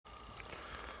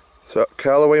So,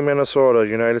 Callaway, Minnesota,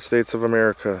 United States of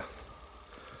America.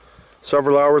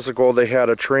 Several hours ago they had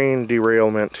a train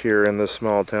derailment here in this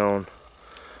small town.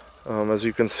 As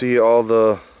you can see, all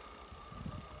the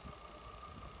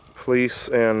police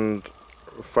and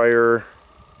fire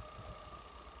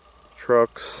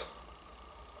trucks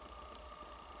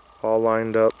all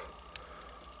lined up,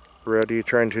 ready,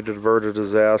 trying to divert a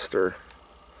disaster.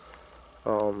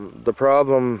 The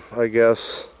problem, I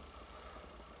guess,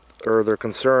 or their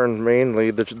concern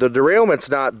mainly, the derailment's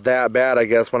not that bad, I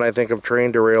guess. When I think of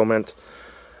train derailment,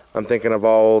 I'm thinking of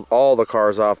all the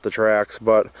cars off the tracks,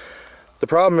 but the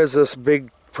problem is this big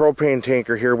propane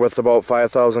tanker here with about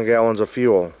 5,000 gallons of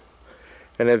fuel.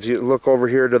 And if you look over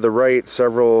here to the right,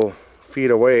 several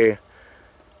feet away,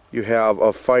 you have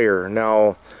a fire.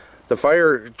 Now, the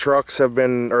fire trucks have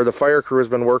been, or the fire crew has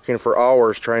been working for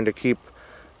hours trying to keep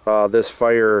this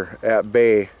fire at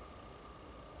bay.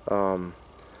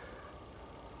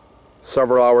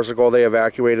 Several hours ago they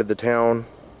evacuated the town.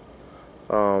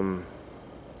 You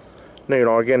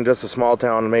know, again, just a small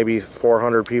town, maybe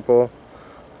 400 people.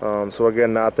 So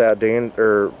again, not that